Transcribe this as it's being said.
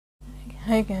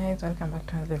Hi guys, welcome back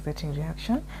to another exciting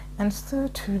reaction. And so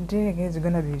today guys, we're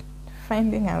gonna be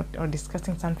finding out or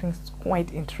discussing something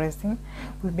quite interesting.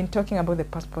 We've been talking about the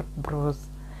passport bros,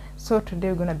 so today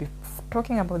we're gonna be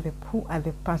talking about the who are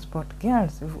the passport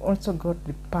girls. We've also got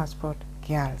the passport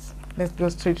girls. Let's go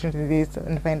straight into this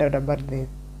and find out about this.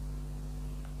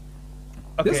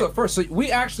 Okay. This is the first. So we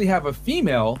actually have a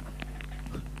female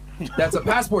that's a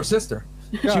passport sister.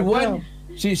 She won.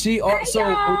 She also,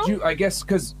 would you, I guess,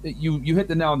 because you hit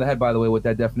the nail on the head, by the way, with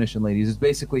that definition, ladies. It's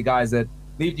basically guys that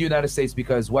leave the United States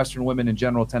because Western women in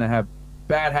general tend to have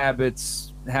bad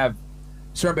habits, have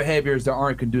certain behaviors that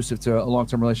aren't conducive to a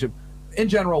long-term relationship. In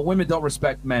general, women don't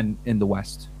respect men in the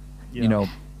West. Yeah. You know.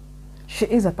 She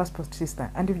is a passport sister,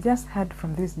 and you've just heard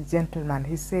from this gentleman.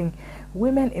 He's saying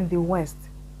women in the West,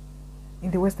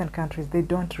 in the Western countries, they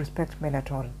don't respect men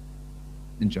at all.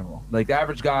 In general, like the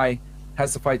average guy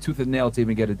has to fight tooth and nail to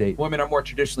even get a date. Women are more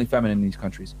traditionally feminine in these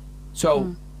countries.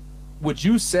 So would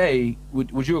you say,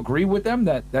 would you agree with them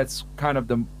that that's kind of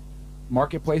the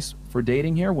marketplace for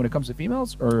dating here when it comes to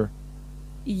females? Or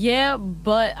yeah,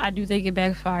 but I do think it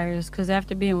backfires because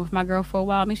after being with my girl for a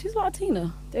while, I mean, she's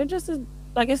Latina. They're just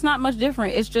like, it's not much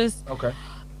different. It's just okay.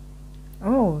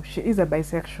 Oh, she is a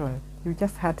bisexual. You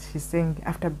just heard she's saying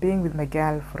after being with my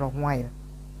girl for a while.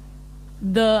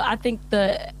 I think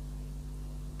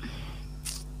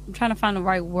I'm trying to find the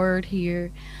right word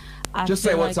here. Just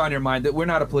say what's on your mind. We're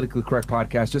not a politically correct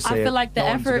podcast. Just say it. I feel like the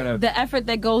effort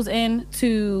that goes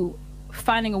into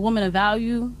finding a woman of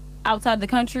value outside the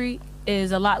country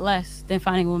is a lot less than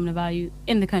finding a woman of value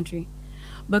in the country,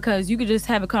 because you could just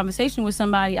have a conversation with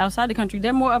somebody outside the country.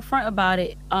 They're more upfront about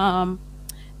it, and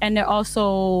they're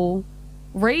also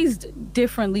raised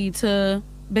differently to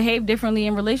behave differently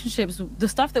in relationships. The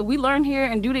stuff that we learn here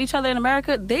and do to each other in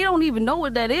America, they don't even know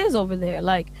what that is over there.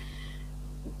 Like,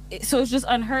 so it's just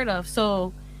unheard of.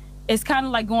 So it's kind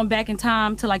of like going back in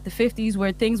time to like the 50s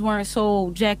where things weren't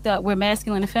so jacked up, where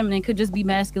masculine and feminine could just be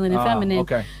masculine and feminine.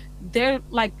 Okay. They're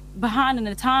like behind in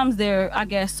the times there, I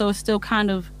guess. So it's still kind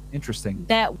of interesting.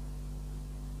 That.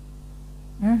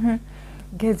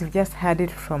 Guys, you just heard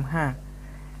it from her.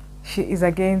 She is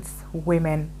against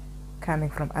women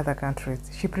coming from other countries.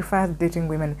 She prefers dating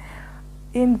women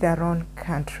in their own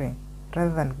country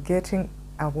rather than getting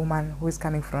a woman who is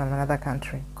coming from another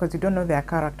country, because you don't know their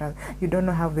character, you don't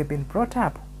know how they've been brought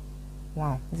up.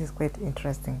 Wow, this is quite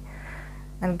interesting.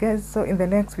 And guys, so in the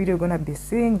next video we're gonna be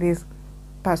seeing this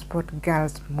passport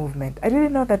girls movement. I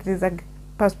didn't know that there's a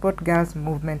passport girls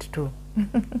movement too.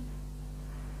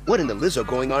 What in the Lizzo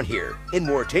going on here? In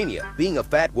Mauritania, being a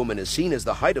fat woman is seen as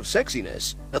the height of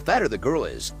sexiness. The fatter the girl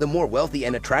is, the more wealthy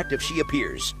and attractive she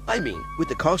appears. I mean, with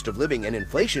the cost of living and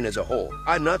inflation as a whole,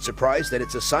 I'm not surprised that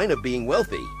it's a sign of being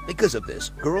wealthy. Because of this,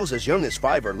 girls as young as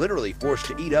 5 are literally forced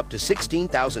to eat up to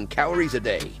 16,000 calories a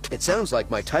day. It sounds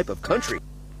like my type of country.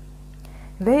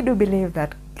 They do believe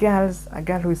that a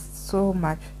girl who is so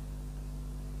much,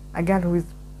 a girl who is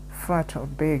fat or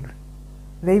big,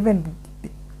 they even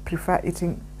prefer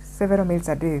eating several meals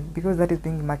a day because that is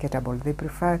being marketable. They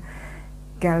prefer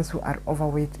girls who are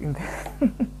overweight in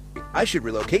the I should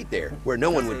relocate there, where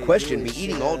no one would question me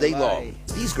eating all day long.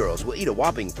 These girls will eat a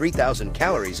whopping 3,000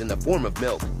 calories in the form of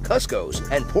milk, Cuscos,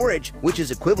 and porridge, which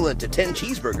is equivalent to 10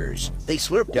 cheeseburgers. They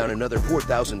slurp down another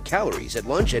 4,000 calories at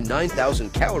lunch and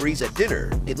 9,000 calories at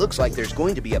dinner. It looks like there's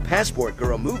going to be a passport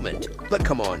girl movement. But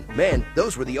come on, man,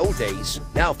 those were the old days.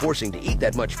 Now forcing to eat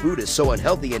that much food is so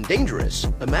unhealthy and dangerous.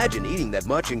 Imagine eating that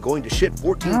much and going to shit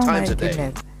 14 times a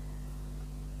day.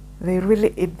 They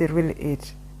really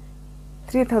eat.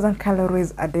 3,000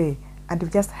 calories a day, and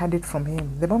you've just heard it from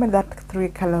him. The moment that 3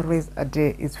 calories a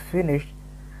day is finished,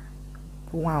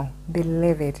 wow,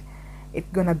 believe it, it's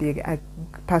gonna be a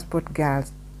passport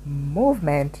girls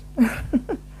movement.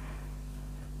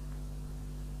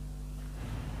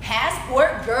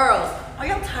 Passport girls, are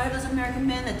y'all tired of those American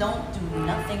men that don't do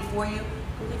nothing for you?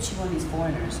 Go get you one of these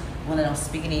foreigners, the one that don't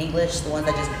speak any English, the ones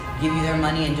that just give you their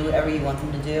money and do whatever you want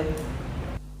them to do.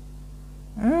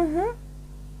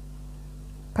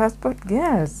 Passport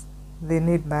girls, they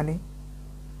need money.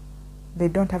 They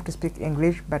don't have to speak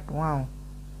English, but wow,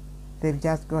 they've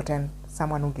just gotten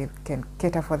someone who can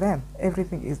cater for them.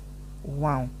 Everything is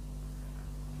wow.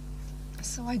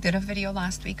 So I did a video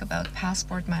last week about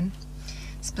passport men,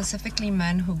 specifically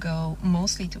men who go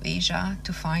mostly to Asia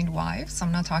to find wives.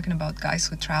 I'm not talking about guys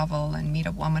who travel and meet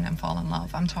a woman and fall in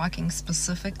love. I'm talking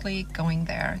specifically going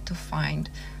there to find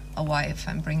a wife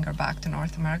and bring her back to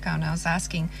North America. And I was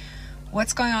asking,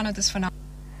 what's going on with this phenomenon?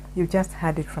 You just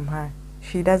heard it from her.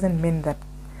 She doesn't mean that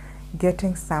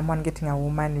getting someone, getting a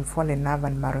woman, you fall in love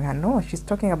and marry her. No, she's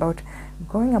talking about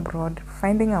going abroad,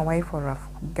 finding a wife or a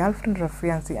girlfriend or a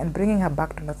fiancé, and bringing her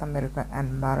back to North America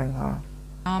and marrying her.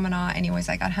 Phenomena. Anyways,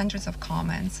 I got hundreds of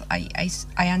comments. I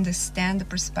understand the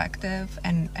perspective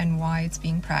and why it's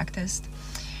being practiced.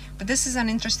 But this is an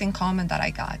interesting comment that I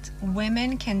got.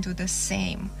 Women can do the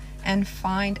same and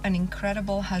find an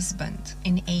incredible husband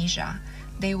in Asia.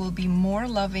 They will be more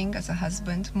loving as a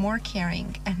husband, more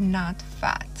caring, and not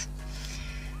fat.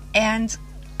 And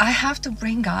I have to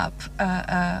bring up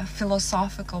a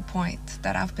philosophical point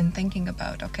that I've been thinking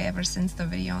about, okay, ever since the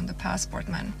video on the passport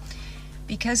man.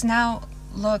 Because now,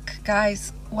 look,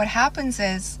 guys, what happens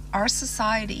is our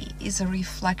society is a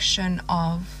reflection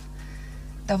of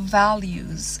the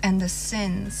values and the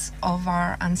sins of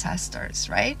our ancestors,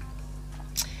 right?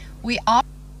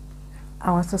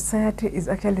 Our society is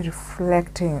actually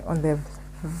reflecting on the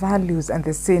values and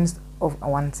the sins of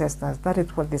our ancestors. That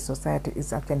is what the society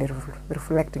is actually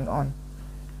reflecting on.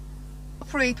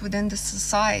 Operate within the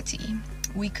society,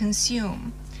 we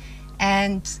consume,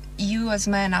 and you as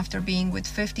men, after being with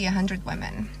 50, 100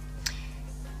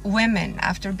 women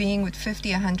after being with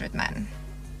 50, 100 men,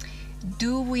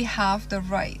 do we have the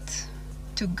right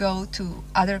to go to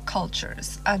other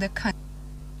cultures, other countries?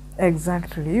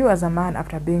 Exactly. You as a man,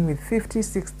 after being with 50,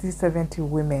 60, 70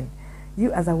 women,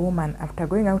 you as a woman, after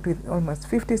going out with almost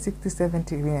 50, 60,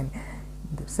 70 women,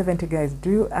 70 guys, do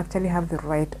you actually have the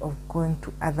right of going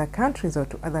to other countries or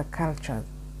to other cultures?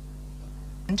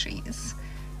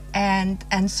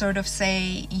 And sort of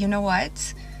say, you know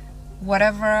what,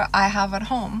 whatever I have at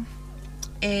home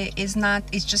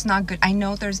it's just not good. I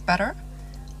know there's better.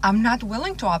 I'm not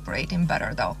willing to operate in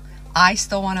better though. I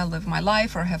still want to live my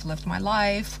life, or have lived my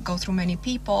life, go through many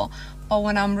people, but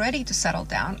when I'm ready to settle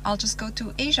down, I'll just go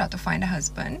to Asia to find a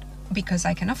husband because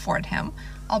I can afford him.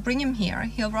 I'll bring him here,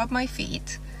 he'll rub my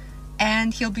feet,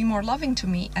 and he'll be more loving to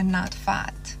me and not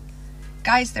fat.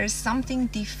 Guys, there's something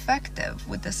defective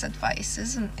with this advice,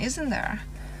 isn't there?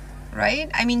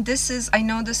 Right? I mean, I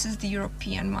know this is the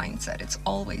European mindset. It's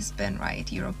always been,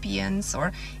 right? Europeans,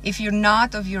 or if you're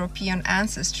not of European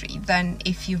ancestry, then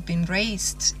if you've been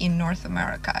raised in North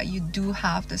America, you do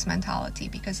have this mentality,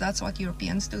 because that's what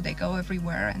Europeans do. They go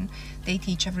everywhere and they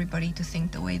teach everybody to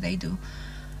think the way they do.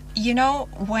 You know,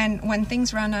 when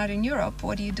things run out in Europe,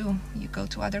 what do? You go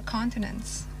to other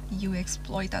continents. You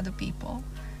exploit other people.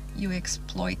 You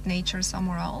exploit nature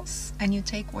somewhere else, and you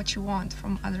take what you want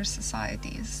from other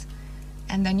societies.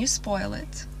 And then you spoil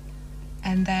it,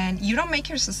 and then you don't make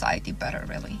your society better,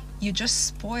 really. You just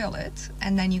spoil it,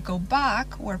 and then you go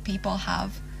back where people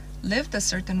have lived a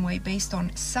certain way based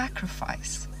on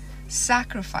sacrifice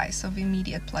of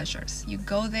immediate pleasures. You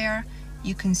go there,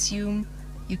 you consume,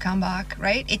 you come back,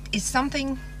 right? It's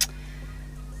something,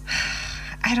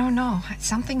 I don't know,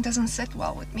 something doesn't sit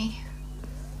well with me.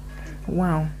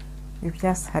 Wow, you've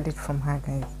just heard it from her,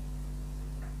 guys.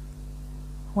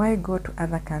 Why go to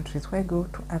other countries? Why go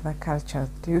to other cultures?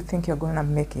 Do you think you're going to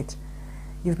make it?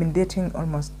 You've been dating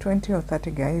almost 20 or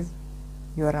 30 guys.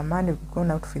 You are a man, you've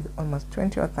gone out with almost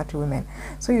 20 or 30 women.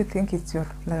 So you think it's your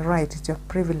right, it's your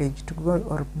privilege to go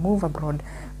or move abroad,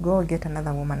 go get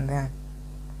another woman there.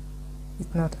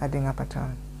 It's not adding up at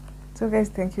all. So guys,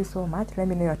 thank you so much. Let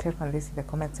me know your take on this in the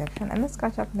comment section. And let's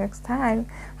catch up next time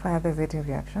for another dating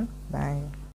reaction. Bye.